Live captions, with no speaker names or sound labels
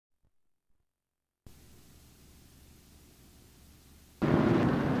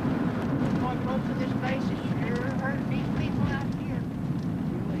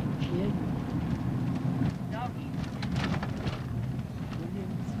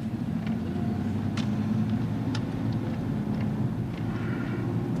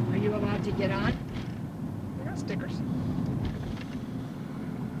to get on? I got stickers.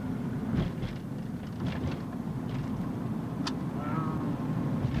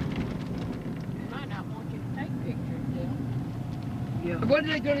 Yeah. What are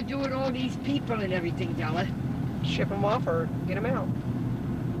they going to do with all these people and everything, Della? Ship them off or get them out.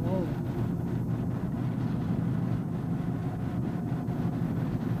 Oh.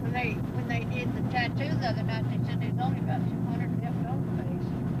 When they did the tattoo the other night, they said there's only about 200 left on the face.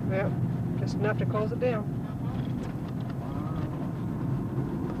 Yeah, just enough to close it down.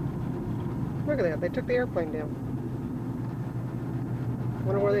 Look at that, they took the airplane down.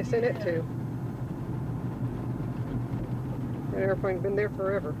 Wonder where they sent it to. That airplane's been there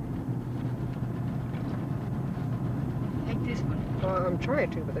forever. Take this one. I'm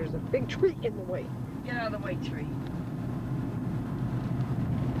trying to, but there's a big tree in the way. Get out of the way, tree.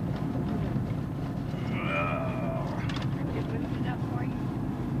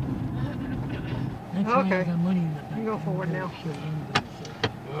 Okay, you go forward now.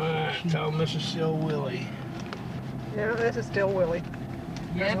 Alright, tell Mrs. Still Willie. Yeah, this is still Willie.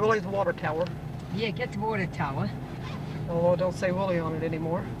 Yeah. That's Willie's water tower. Yeah, get the water tower. Although don't say Willie on it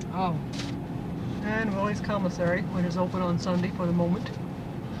anymore. Oh. And Willie's commissary, which is open on Sunday for the moment.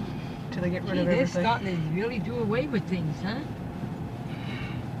 Till they get rid of They're everything. starting to really do away with things, huh?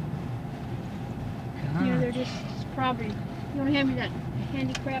 Yeah, they're just probably, you don't have me that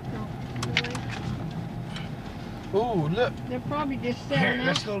handicraft no. Ooh, look. They're probably just Here, selling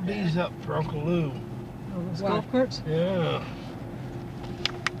let's out. load these up for Uncle Lou. Oh, those What? golf carts? Yeah.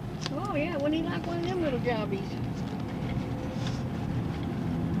 Oh yeah, wouldn't he like one of them little jobbies?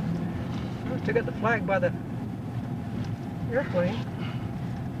 I still got the flag by the airplane.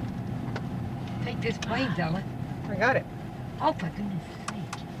 Take this plane, Della. I got it. Oh, for goodness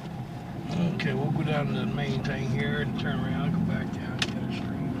sake. Okay, we'll go down to the main thing here and turn around and go back down the other street.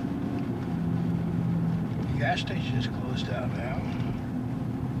 The gas station is closed out now.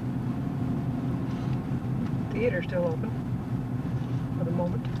 Theater's still open for the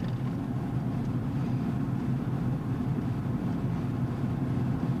moment.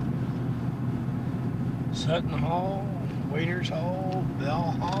 Sutton Hall, Waiters Hall,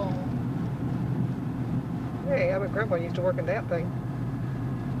 Bell Hall. Hey, I bet Grandpa used to work in that thing.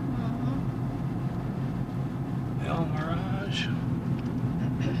 Bell Mirage.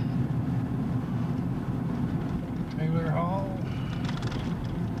 Taylor Hall.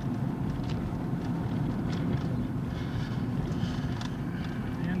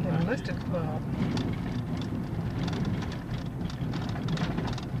 And The enlisted club.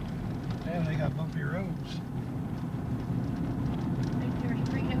 and they got bumpy roads. I think there's a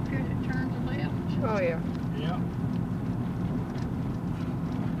street up here that turns left. Oh yeah. Yep.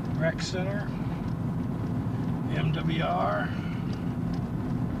 Rec Center. MWR.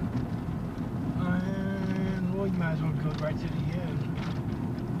 And well, you might as well go right to the end.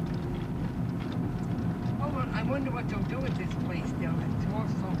 Oh, well, I wonder what they'll do with this place, Della. It's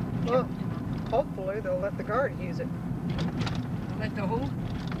also, Well, hopefully they'll let the guard use it. let the who?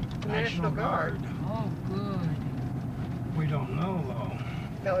 The National Guard. Oh, good. We don't know though.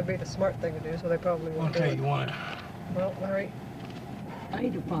 That would be the smart thing to do, so they probably won't do Okay, it. you want it? Well, all right. Fire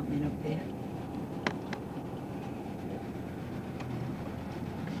department up there.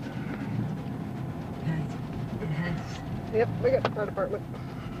 It has. Yep, we got the fire department.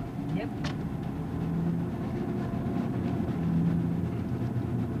 Yep.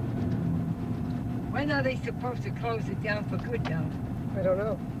 When are they supposed to close it down for good, though? I don't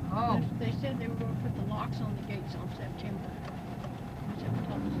know. Oh, They said they were going to put the locks on the gates on September.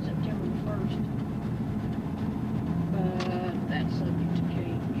 September the 1st. But that's subject to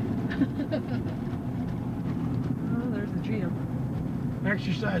change. Oh, there's the gym.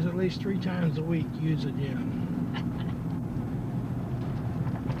 Exercise at least 3 times a week. Use the gym.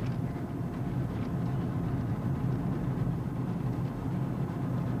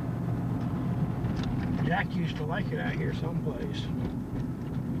 Jack used to like it out here someplace.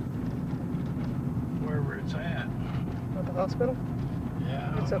 Wherever it's at. At the hospital?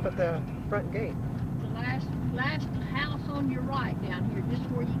 Yeah. It's up at the front gate. The last house on your right down here, just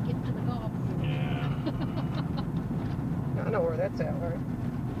where you get to the golf course. Yeah. I know where that's at, right?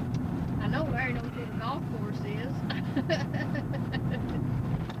 I know Larry knows where the golf course is.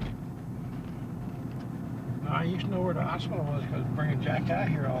 I used to know where the hospital was because bringing Jack out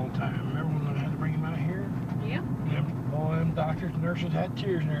here all the time. Remember when I had to bring him out here? Yeah. Yeah, boy, them doctors and nurses had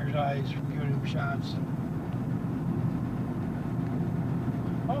tears in their eyes from giving him shots.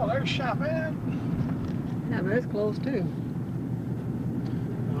 Oh, there's Shop Ed. Yeah, but it's closed too.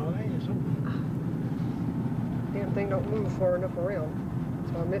 Oh, they is open. Damn thing don't move far enough around.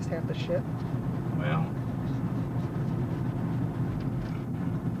 So I missed half the shit. Well,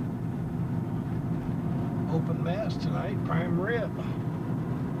 open mass tonight, prime rib,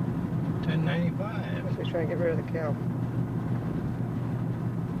 $10.95. Guess we try and get rid of the cow.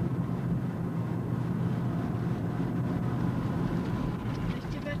 They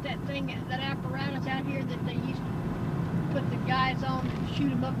still got that thing, that apparatus out here that they used to put the guys on and shoot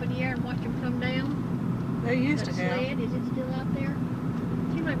them up in the air and watch them come down. They used That to have. sled, is it still out there?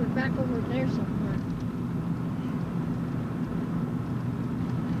 Seems like we're back over there somewhere.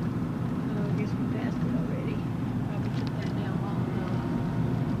 Oh, I guess we passed it already. Probably took that down long ago.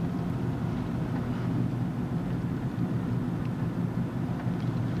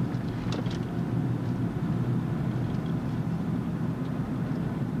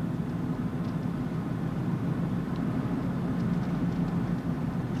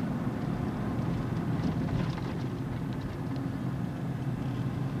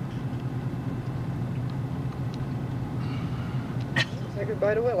 Say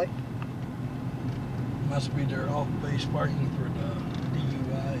goodbye to Willie. Must be their off-base parking for the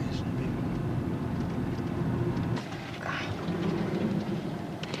DUIs.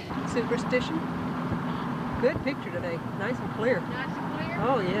 Superstition. Good picture today. Nice and clear. Nice and clear?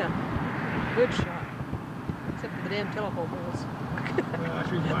 Oh yeah. Good shot. Except for the damn telephone poles. Well, I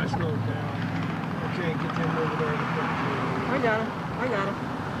think I slowed down. Okay, get them over there. I got him. I got him.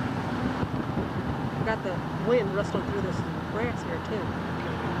 Got the wind rustling through this grass here too.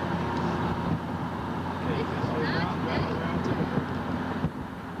 Okay, around to the road.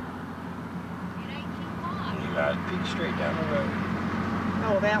 It ain't too hot. You got to peek straight down the road.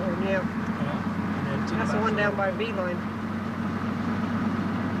 Oh, that one, yeah. Yeah. And then to That's the one down by V line.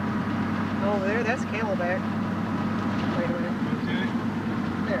 Over there, that's Camelback. Wait a minute. Okay.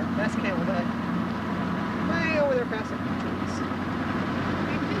 There, that's Camelback. Way over there past the trees.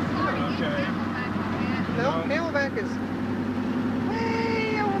 Ain't too far to get Okay. Camelback on that. No, Camelback is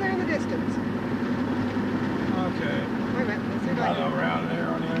way over there in the distance. Okay. Wait a minute, let's see if I I'll can. go around there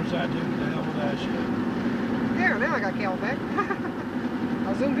on the other side too. The hell with that shit. There, now I got Camelback.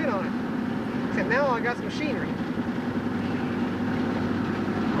 I zoomed in on it. Except now I got some machinery.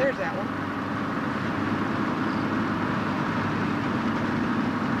 There's that one.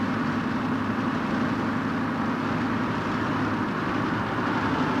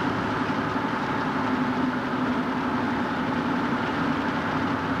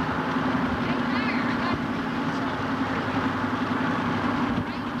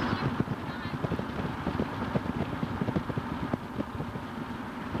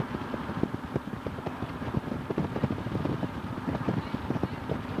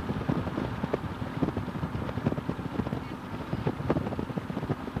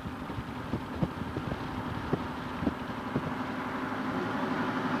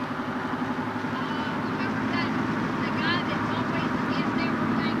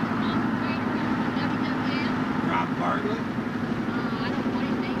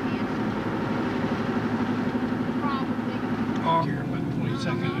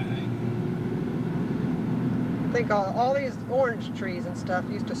 I think all these orange trees and stuff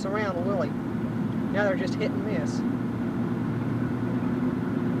used to surround Willie. Now they're just hit and miss.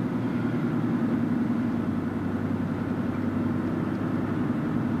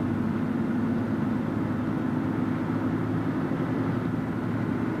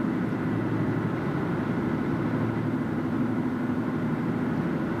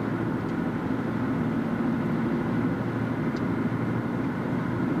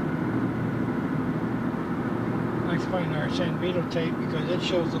 Explain our San Vito tape because it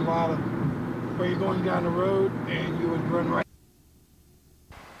shows a lot of where you're going down the road and you would run right.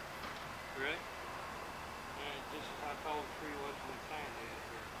 Ready? Yeah, just how tall the tree was when the sign did it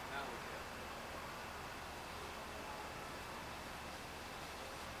here. Now look at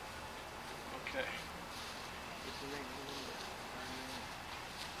it. Okay. Get the next one.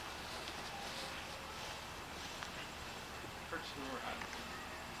 First to the right.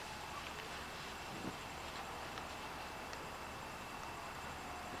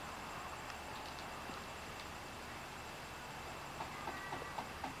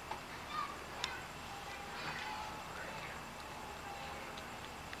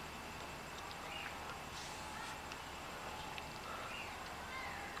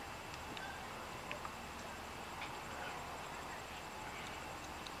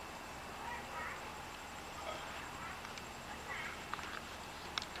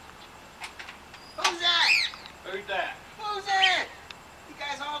 Who's that? Who's that? You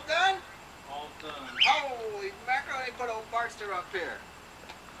guys all done? All done. Holy mackerel, they put old Bartster up here.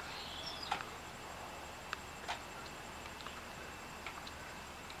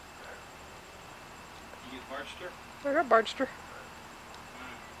 Barchester? I got Barchester.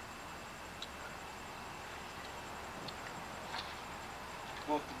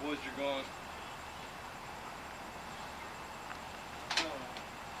 Both the boys are gone.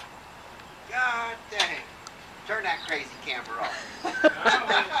 God dang. Turn that crazy camper off.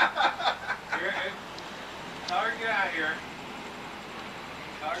 Here, Tyler, get out here.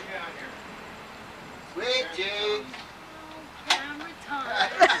 Tyler, get out here. Switching. Camera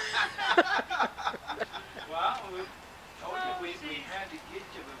time. Well, we told you we had to get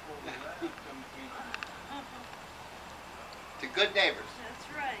you before we left. To good neighbors. That's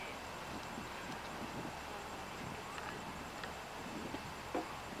right.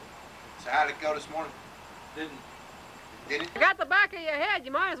 So how'd it go this morning? Didn't. Did it? I got the back of your head.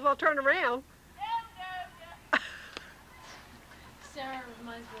 You might as well turn around. Sarah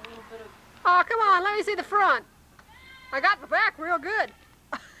reminds me a little bit of... Oh, come on. Let me see the front. I got the back real good.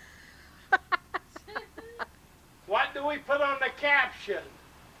 What do we put on the caption?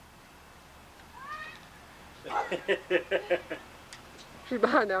 She's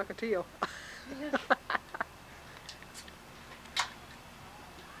behind the Alcatel.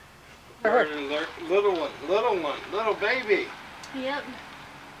 Little baby. Yep.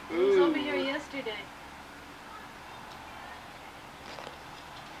 He was over here yesterday.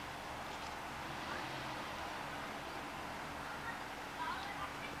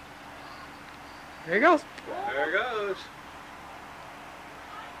 There he goes. There it goes.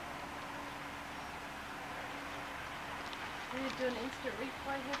 Are you doing instant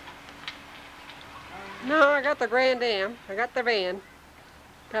replay here? No, I got the Grand Am. I got the van.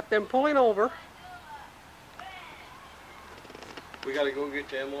 Got them pulling over. We gotta go get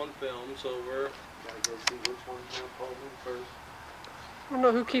them on film, so we're Gotta go see which one's gonna pull in first. I don't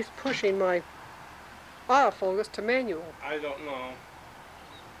know who keeps pushing my autofocus to manual. I don't know.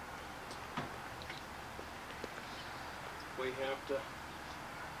 We have to.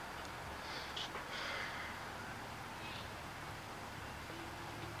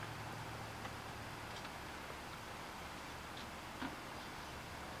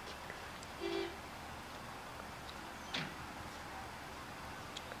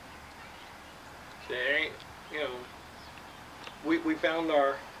 See, you know, we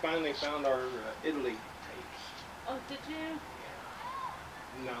finally found our Italy tapes. Oh, did you?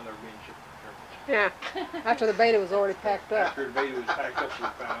 Now they're being shipped. Yeah. After the beta was already packed up. After the baby was packed up, we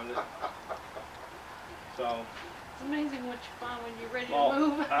found it. So. It's amazing what you find when you're ready to Well,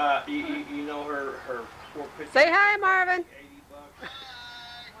 move. you know her 4 pictures. Say hi, Marvin. $80.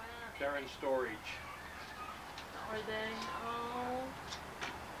 They're in storage. Are they? Oh.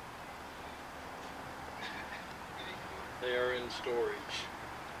 They are in storage.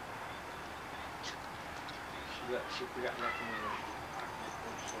 She forgot nothing in her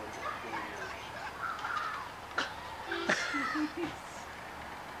storage for 4 years.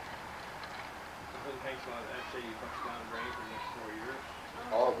 It takes a lot. I'd say you bust down the drain for the next 4 years.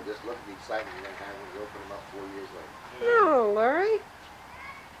 Oh, but just look at the excitement and then having it open about 4 years later. No, Larry.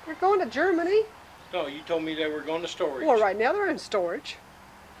 They're going to Germany. No, you told me they were going to storage. Well, right now they're in storage.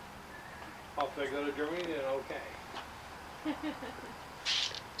 Oh, if they go to Germany, then okay.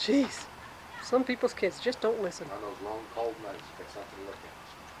 Jeez. Some people's kids just don't listen. On those long, cold nights, pick something to look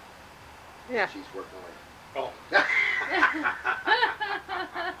at. Yeah. She's working away. Oh. That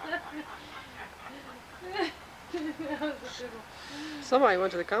was a good one. Somebody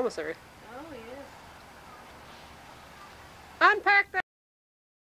went to the commissary. Oh, yes. Unpack